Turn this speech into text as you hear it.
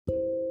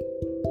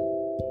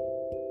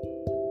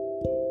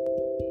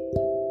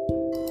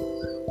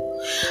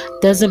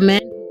Does a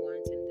man who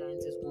wines and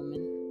dines his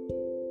woman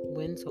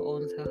wins or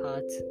owns her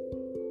heart?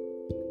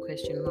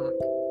 Question mark.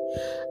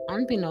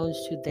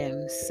 Unbeknownst to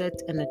them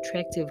sat an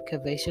attractive,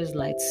 curvaceous,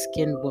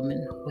 light-skinned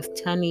woman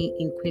with tiny,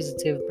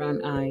 inquisitive brown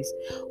eyes,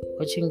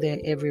 watching their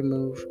every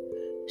move.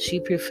 She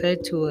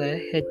preferred to wear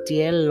her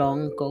dear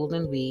long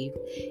golden weave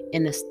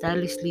in a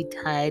stylishly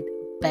tied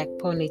back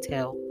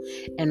ponytail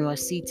and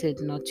was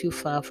seated not too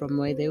far from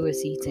where they were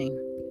sitting.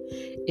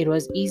 It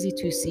was easy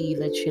to see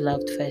that she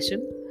loved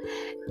fashion,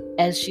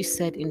 as she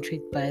sat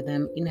intrigued by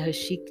them in her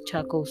chic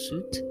charcoal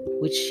suit,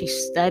 which she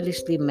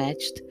stylishly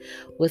matched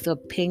with a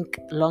pink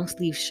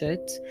long-sleeve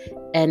shirt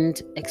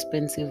and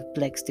expensive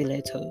black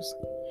stilettos.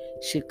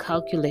 She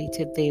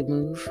calculated their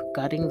move,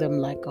 guarding them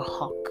like a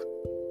hawk.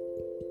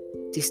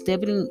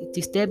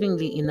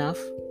 Disturbingly enough,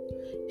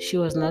 she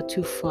was not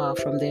too far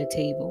from their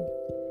table,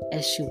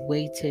 as she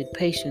waited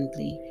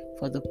patiently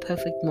for the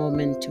perfect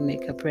moment to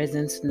make her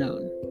presence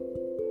known.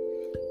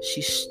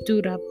 She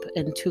stood up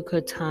and took her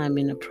time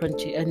in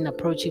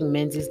approaching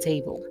Menzies'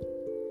 table.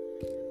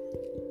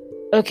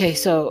 Okay,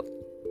 so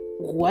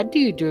what do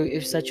you do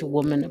if such a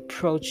woman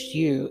approached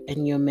you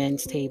and your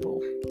man's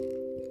table?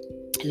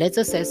 Let's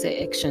assess her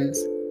actions.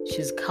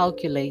 She's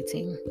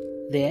calculating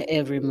their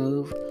every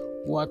move,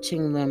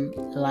 watching them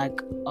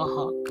like a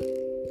hawk,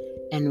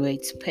 and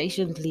waits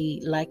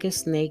patiently like a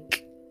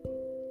snake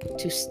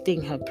to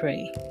sting her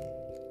prey.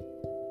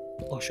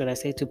 Or should I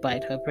say to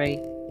bite her prey?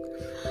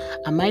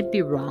 I might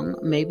be wrong,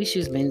 maybe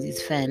she's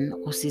Menzies' fan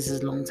or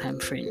Caesar's longtime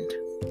friend.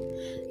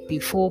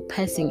 Before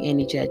passing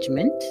any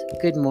judgment,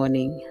 good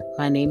morning,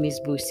 my name is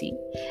Busi,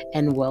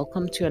 and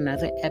welcome to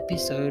another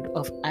episode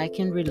of I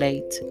Can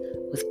Relate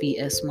with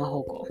B.S.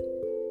 Mahoko.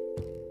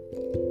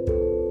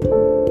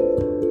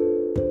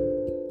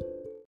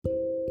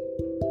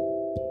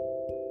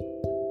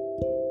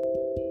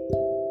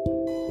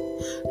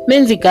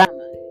 Menzi Gama,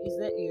 is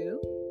that you?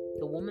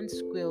 The woman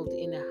squealed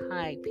in a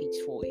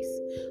high-pitched voice,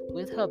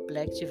 with her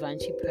black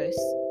Givenchy purse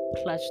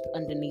clutched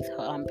underneath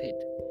her armpit.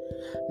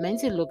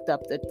 Menzi looked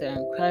up at the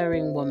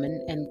inquiring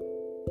woman and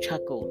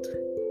chuckled.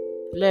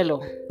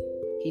 Lelo,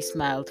 he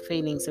smiled,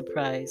 feigning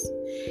surprise.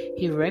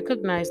 He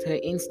recognized her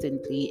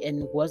instantly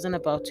and wasn't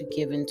about to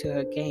give in to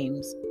her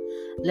games.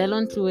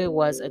 Lelo Ntluwe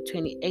was a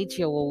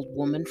 28-year-old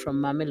woman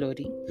from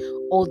Mamelodi.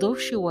 Although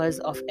she was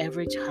of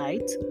average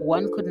height,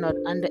 one could not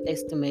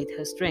underestimate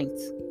her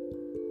strength.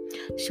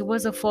 She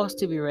was a force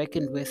to be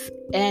reckoned with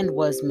and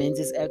was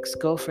Menzies'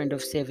 ex-girlfriend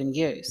of 7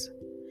 years.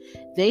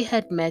 They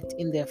had met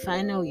in their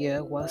final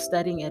year while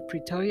studying at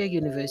Pretoria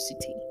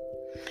University.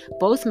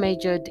 Both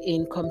majored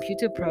in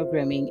computer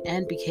programming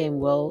and became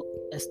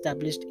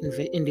well-established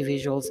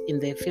individuals in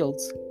their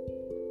fields.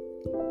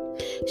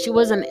 She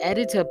was an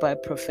editor by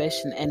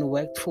profession and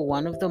worked for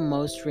one of the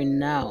most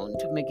renowned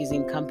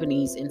magazine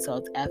companies in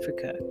South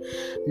Africa,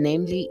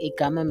 namely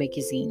Igama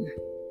Magazine.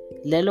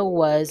 Lelo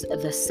was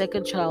the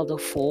second child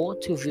of 4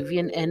 to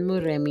Vivian and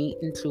Muremi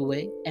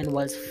Ntluwe and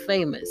was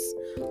famous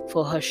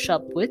for her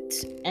sharp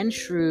wit and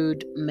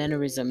shrewd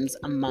mannerisms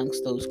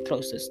amongst those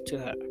closest to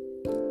her.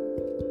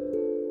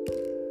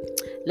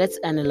 Let's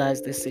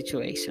analyze this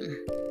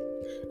situation.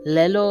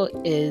 Lelo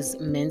is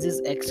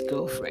Menzies'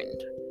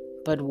 ex-girlfriend,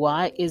 but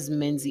why is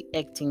Menzi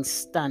acting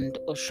stunned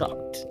or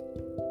shocked?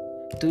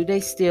 Do they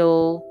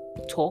still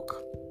talk?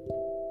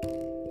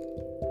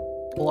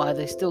 Or are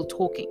they still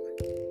talking?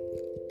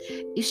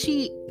 Is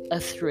she a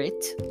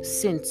threat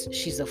since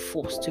she's a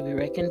force to be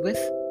reckoned with?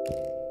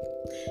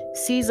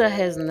 Caesar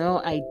has no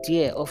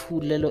idea of who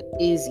Lelo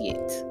is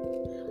yet.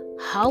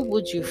 How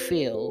would you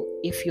feel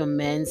if your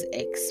man's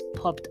ex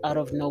popped out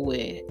of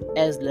nowhere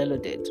as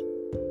Lelo did?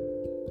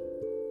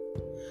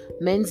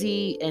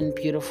 Menzi and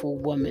beautiful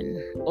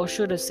woman, or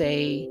should I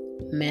say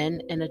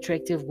men and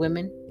attractive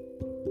women?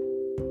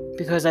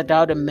 Because I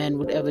doubt a man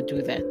would ever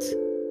do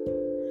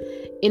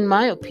that. In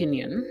my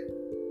opinion,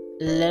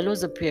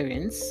 Lelo's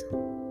appearance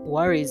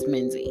worries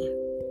Menzi.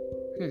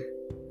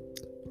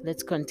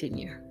 Let's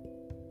continue.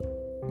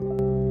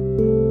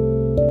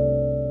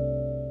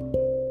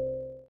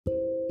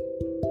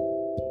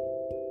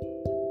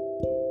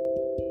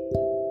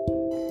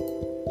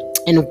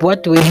 And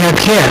what do we have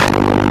here?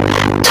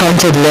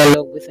 Taunted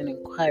Lelo with an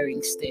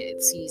inquiring stare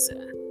at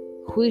Caesar.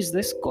 Who is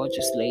this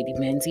gorgeous lady,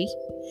 Menzi?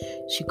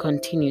 She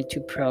continued to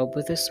probe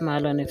with a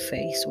smile on her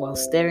face while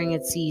staring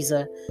at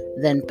Caesar,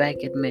 then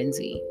back at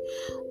Menzi.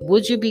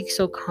 Would you be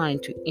so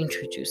kind to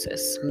introduce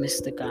us,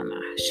 Mr. Gama?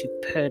 She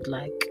purred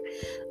like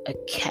a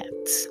cat,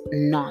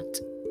 not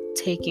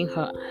taking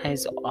her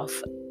eyes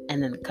off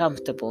an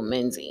uncomfortable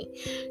Menzi.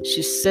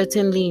 She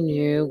certainly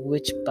knew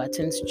which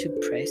buttons to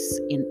press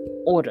in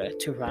order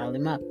to rile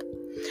him up.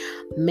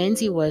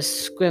 Menzi was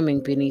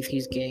squirming beneath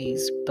his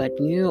gaze, but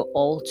knew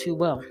all too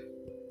well,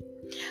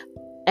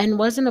 and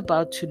wasn't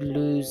about to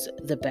lose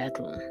the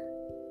battle.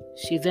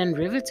 She then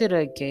riveted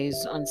her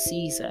gaze on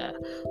Caesar,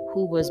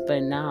 who was by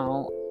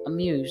now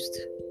amused.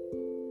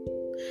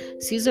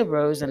 Caesar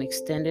rose and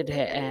extended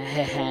her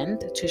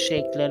hand to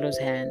shake Lelo's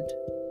hand.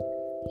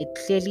 It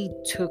clearly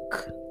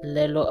took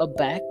Lelo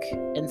aback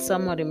and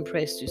somewhat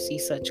impressed to see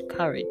such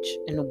courage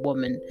in a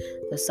woman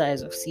the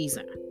size of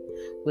Caesar,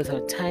 with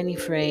her tiny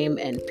frame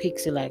and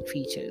pixie-like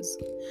features.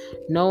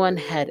 No one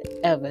had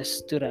ever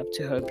stood up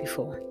to her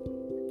before.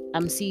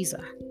 "I'm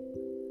Caesar,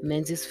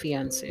 Menzies'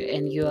 fiancé,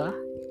 and you are?"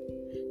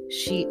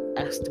 she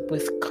asked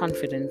with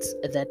confidence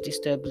that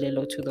disturbed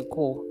Lelo to the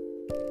core.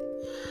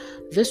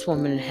 "This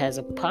woman has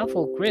a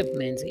powerful grip,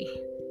 Menzie."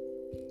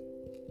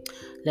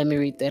 Let me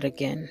read that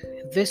again.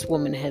 "This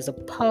woman has a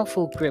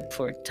powerful grip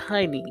for a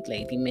tiny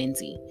lady,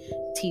 Menzie,"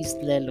 teased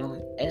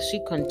Lelo as she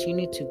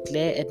continued to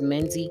glare at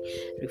Menzie,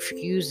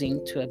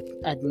 refusing to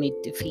admit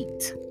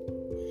defeat.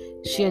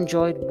 She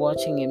enjoyed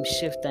watching him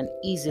shift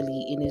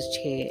uneasily in his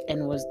chair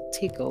and was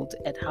tickled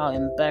at how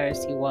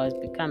embarrassed he was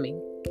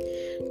becoming.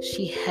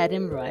 She had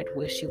him right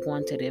where she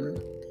wanted him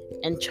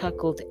and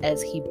chuckled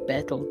as he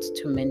battled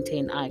to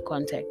maintain eye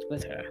contact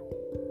with her.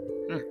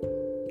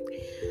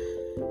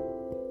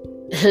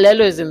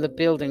 Lelo is in the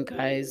building,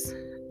 guys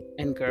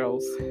and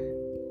girls.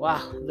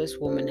 Wow, this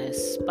woman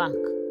has spunk.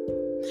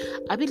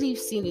 I believe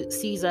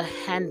Caesar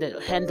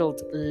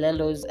handled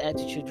Lelo's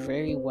attitude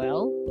very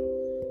well,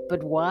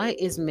 but why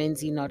is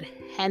Menzie not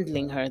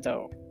handling her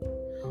though?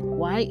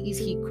 Why is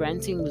he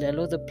granting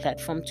Lelo the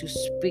platform to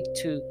speak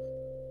to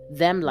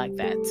them like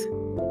that?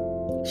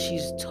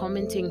 She's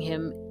tormenting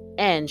him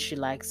and she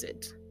likes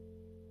it.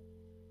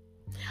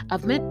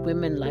 I've met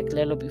women like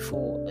Lelo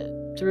before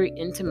through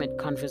intimate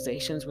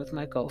conversations with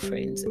my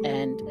girlfriends,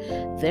 and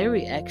their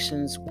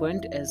reactions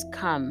weren't as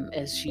calm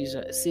as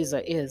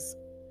Caesar is.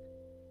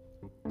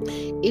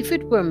 If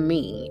it were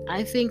me,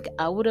 I think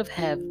I would have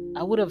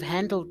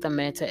handled the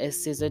matter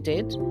as Caesar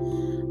did.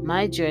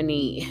 My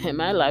journey,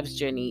 my life's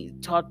journey,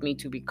 taught me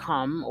to be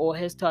calm, or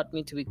has taught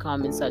me to be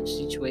calm in such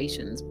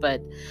situations.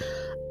 But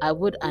I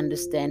would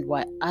understand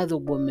why other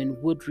women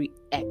would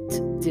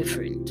react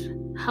different.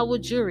 How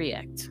would you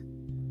react?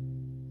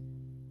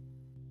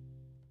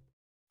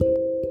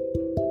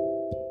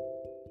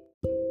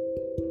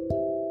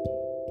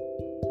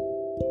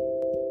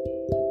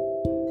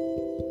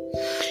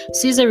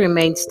 Caesar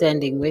remained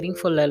standing, waiting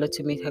for Lelo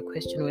to meet her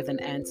question with an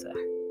answer.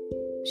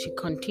 She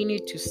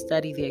continued to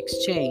study the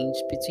exchange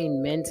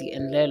between Menzie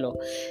and Lelo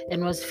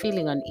and was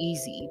feeling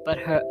uneasy, but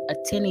her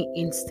attending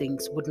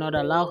instincts would not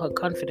allow her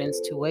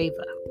confidence to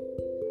waver.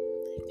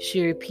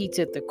 She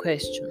repeated the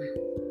question.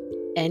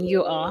 "And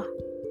you are?"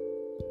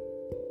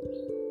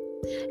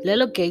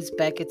 Lelo gazed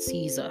back at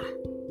Caesar.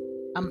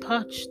 "I'm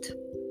parched,"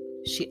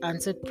 she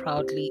answered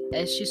proudly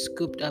as she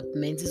scooped up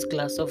Menzie's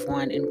glass of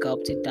wine and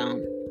gulped it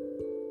down.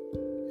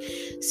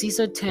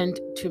 Caesar turned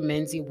to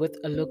Menzie with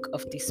a look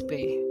of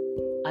despair.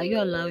 "Are you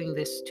allowing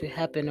this to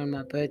happen on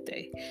my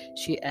birthday?"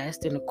 she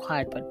asked in a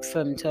quiet but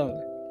firm tone.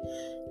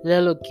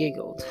 Lelo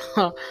giggled.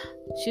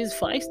 "She's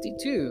feisty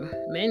too,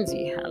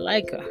 Menzie. I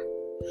like her."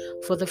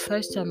 For the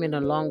first time in a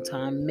long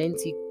time,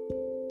 Menzie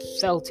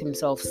felt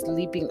himself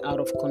slipping out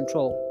of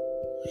control.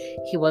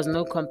 He was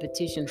no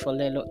competition for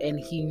Lelo, and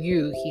he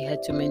knew he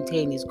had to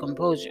maintain his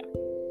composure.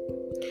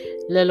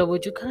 "Lelo,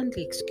 would you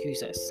kindly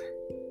excuse us?"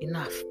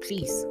 "Enough,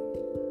 please,"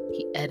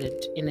 he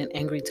added in an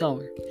angry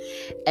tone,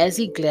 as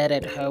he glared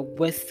at her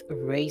with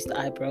raised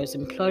eyebrows,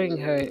 imploring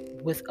her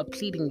with a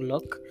pleading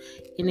look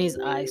in his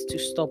eyes to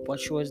stop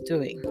what she was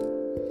doing.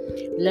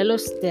 Lelo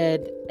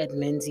stared at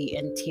Menzie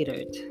and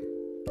tittered.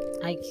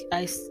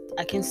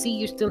 I can see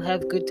you still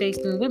have good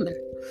taste in women.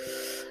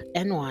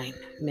 And wine,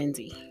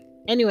 Menzie.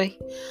 Anyway,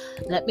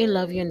 let me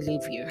love you and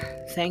leave you.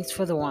 Thanks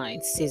for the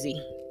wine,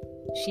 Sizzy,"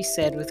 she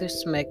said with a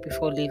smirk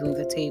before leaving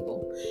the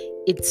table.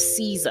 "It's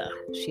Caesar,"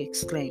 she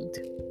exclaimed.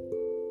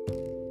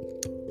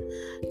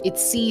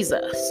 "It's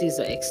Caesar,"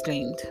 Caesar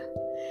exclaimed.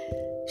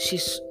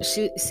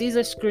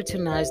 Caesar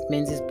scrutinized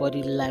Menzie's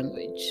body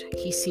language.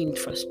 He seemed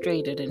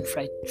frustrated and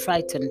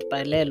frightened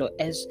by Lelo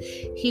as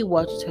he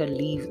watched her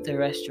leave the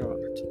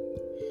restaurant.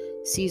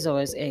 Caesar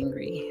was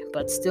angry,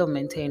 but still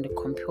maintained a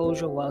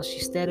composure while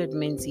she stared at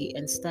Menzie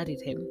and studied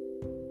him.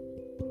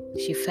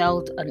 She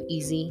felt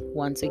uneasy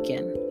once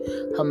again,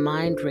 her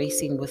mind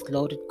racing with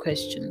loaded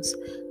questions.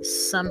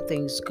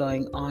 Something's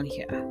going on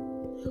here.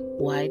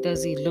 Why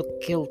does he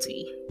look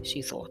guilty?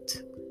 She thought.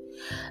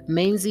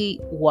 Menzie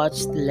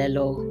watched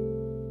Lelo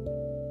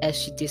as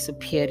she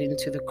disappeared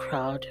into the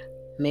crowd,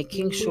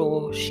 making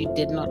sure she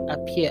did not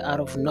appear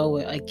out of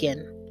nowhere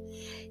again.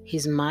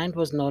 His mind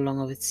was no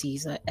longer with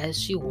Caesar as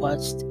she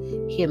watched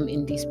him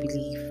in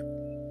disbelief.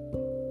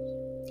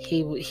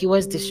 He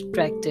was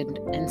distracted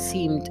and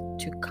seemed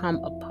to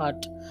come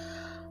apart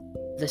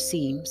the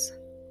seams.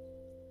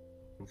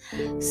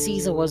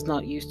 Caesar was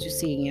not used to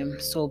seeing him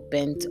so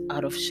bent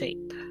out of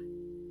shape,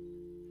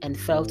 and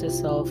felt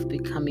herself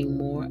becoming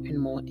more and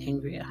more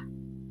angrier.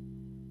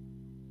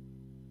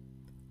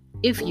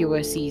 If you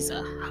were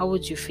Caesar, how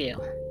would you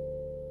feel?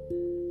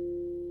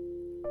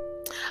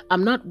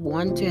 I'm not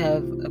one to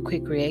have a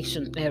quick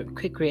reaction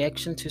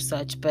to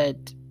such, but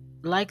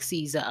like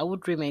Caesar, I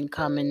would remain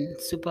calm and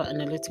super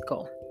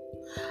analytical.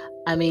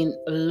 I mean,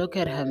 look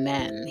at her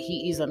man.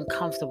 He is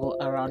uncomfortable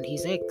around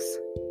his ex.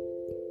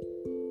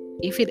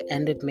 If it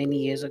ended many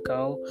years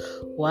ago,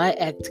 why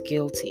act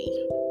guilty?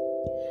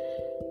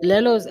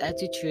 Lelo's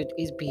attitude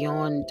is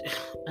beyond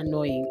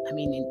annoying. I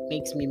mean, it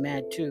makes me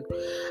mad too.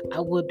 I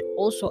would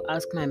also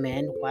ask my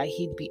man why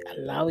he'd be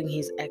allowing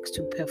his ex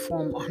to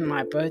perform on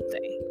my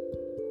birthday.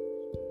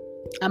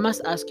 I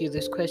must ask you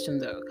this question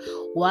though.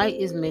 Why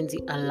is Menzi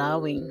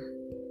allowing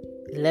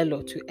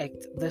Lelo to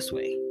act this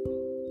way?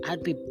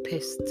 I'd be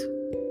pissed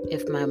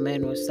if my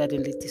man was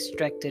suddenly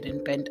distracted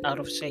and bent out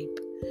of shape.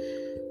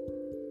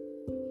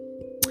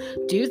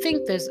 Do you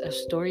think there's a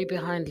story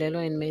behind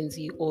Lelo and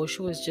Menzi, or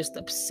she was just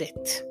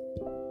upset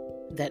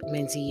that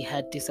Menzi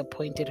had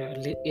disappointed her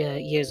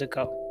years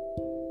ago?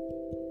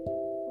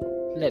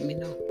 Let me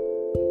know.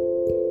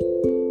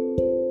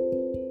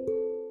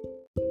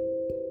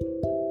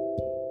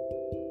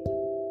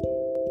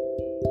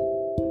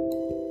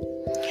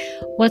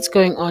 What's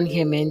going on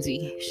here,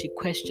 Menzi? She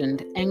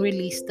questioned,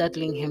 angrily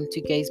startling him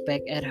to gaze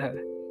back at her.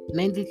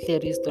 Menzi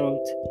cleared his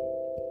throat.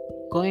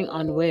 Going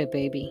on where,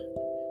 baby?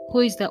 Who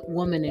is that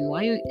woman and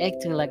why are you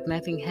acting like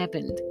nothing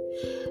happened?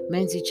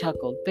 Menzi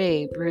chuckled.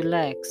 Babe,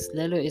 relax.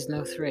 Lelo is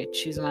no threat.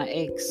 She's my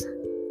ex.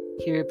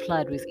 He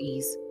replied with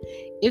ease.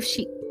 If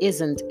she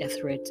isn't a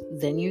threat,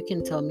 then you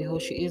can tell me who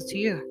she is to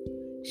you.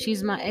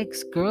 She's my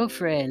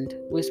ex-girlfriend,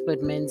 whispered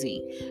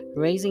Menzi,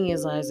 raising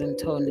his eyes and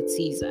tone at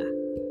Caesar.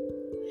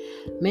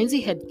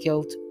 Menzi had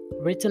guilt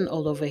written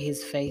all over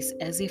his face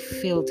as he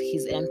filled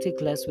his empty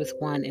glass with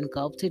wine and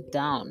gulped it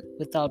down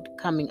without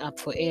coming up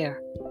for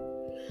air.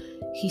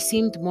 He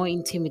seemed more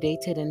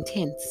intimidated and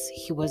tense.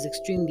 He was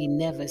extremely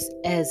nervous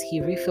as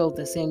he refilled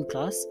the same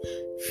glass,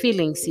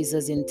 feeling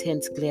Caesar's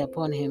intense glare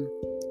upon him.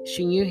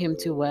 She knew him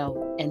too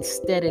well and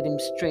stared at him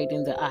straight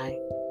in the eye,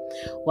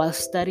 while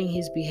studying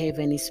his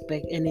behavior and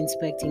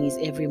inspecting his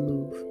every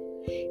move.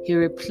 He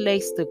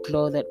replaced the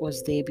glow that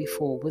was there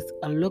before with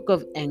a look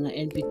of anger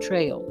and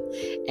betrayal,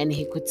 and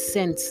he could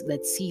sense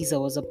that Caesar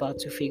was about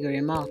to figure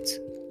him out.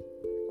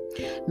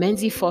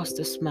 Menzi forced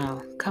a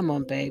smile. Come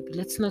on, babe,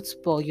 let's not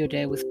spoil your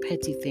day with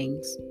petty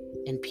things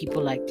and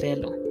people like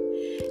Lelo.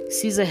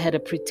 Caesar had a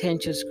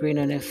pretentious grin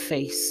on her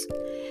face,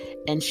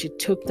 and she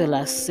took the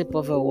last sip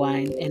of her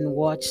wine and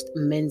watched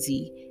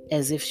Menzi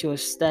as if she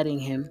was studying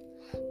him,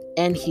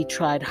 and he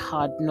tried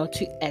hard not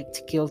to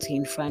act guilty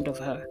in front of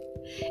her.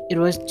 It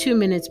was 2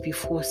 minutes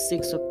before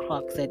 6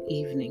 o'clock that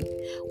evening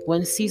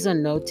when Caesar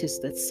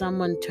noticed that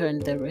someone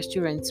turned the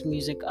restaurant's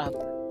music up.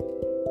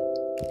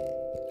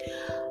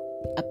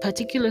 A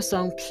particular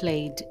song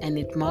played, and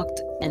it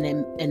marked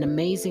an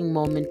amazing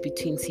moment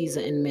between Caesar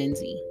and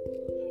Menzi.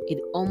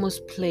 It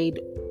almost played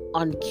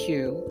on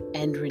cue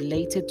and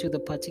related to the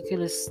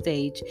particular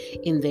stage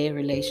in their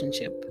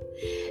relationship.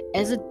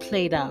 As it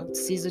played out,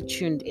 Caesar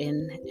tuned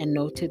in and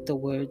noted the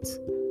words,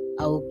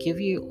 I will give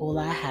you all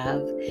I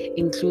have,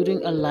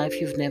 including a life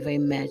you've never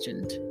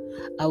imagined.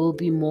 I will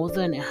be more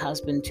than a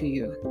husband to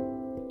you.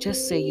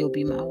 Just say you'll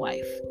be my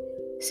wife.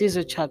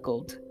 Caesar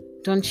chuckled.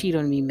 Don't cheat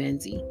on me,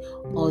 Menzi,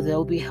 or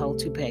there'll be hell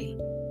to pay.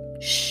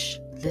 Shh,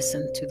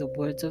 listen to the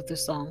words of the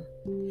song.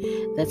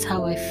 That's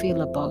how I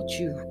feel about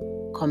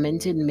you,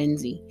 commented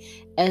Menzi,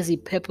 as he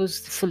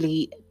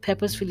purposefully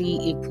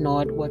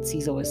ignored what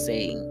Caesar was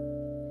saying.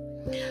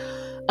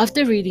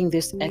 After reading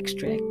this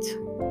extract,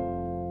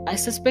 I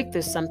suspect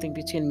there's something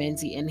between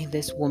Menzi and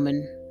this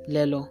woman,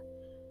 Lelo,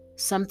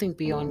 something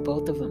beyond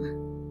both of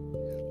them.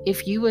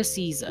 If you were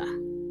Caesar,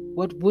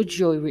 what would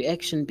your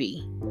reaction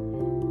be?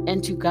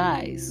 And to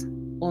guys,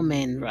 or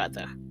men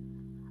rather,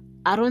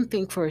 I don't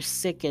think for a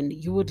second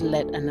you would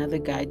let another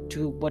guy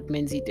do what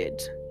Menzi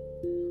did.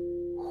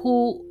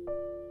 Who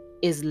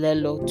is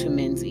Lelo to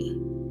Menzi?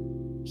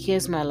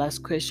 Here's my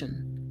last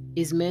question.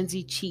 Is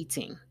Menzi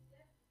cheating?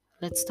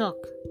 Let's talk.